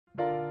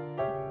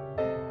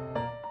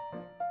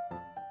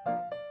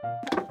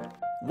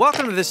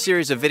Welcome to this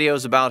series of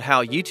videos about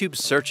how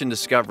YouTube's search and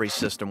discovery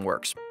system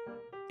works.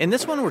 In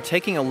this one, we're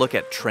taking a look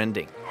at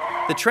trending.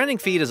 The trending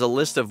feed is a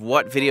list of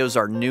what videos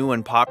are new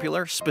and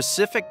popular,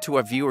 specific to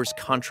a viewer's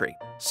country.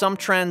 Some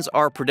trends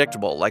are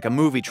predictable, like a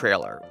movie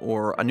trailer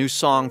or a new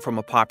song from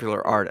a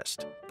popular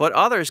artist. But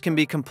others can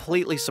be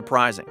completely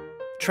surprising.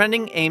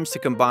 Trending aims to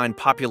combine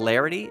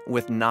popularity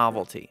with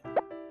novelty.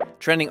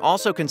 Trending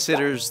also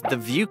considers the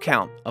view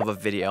count of a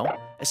video,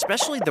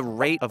 especially the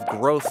rate of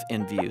growth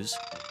in views,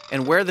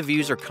 and where the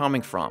views are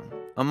coming from,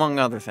 among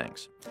other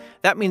things.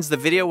 That means the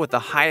video with the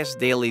highest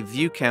daily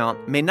view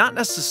count may not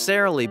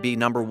necessarily be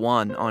number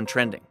one on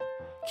trending.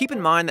 Keep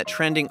in mind that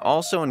trending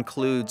also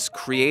includes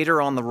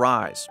creator on the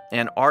rise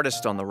and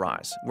artist on the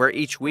rise, where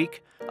each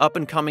week,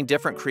 up-and-coming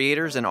different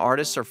creators and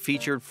artists are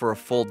featured for a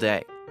full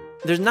day.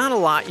 There's not a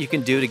lot you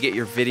can do to get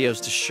your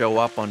videos to show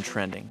up on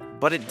trending,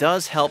 but it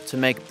does help to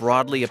make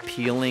broadly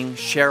appealing,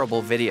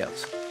 shareable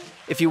videos.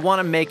 If you want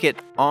to make it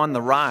on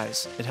the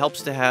rise, it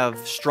helps to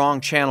have strong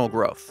channel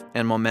growth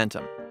and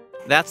momentum.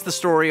 That's the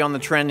story on the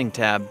Trending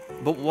tab,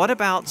 but what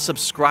about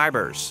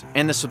subscribers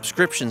and the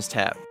Subscriptions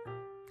tab?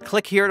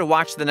 Click here to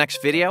watch the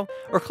next video,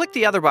 or click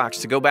the other box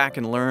to go back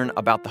and learn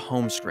about the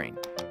home screen.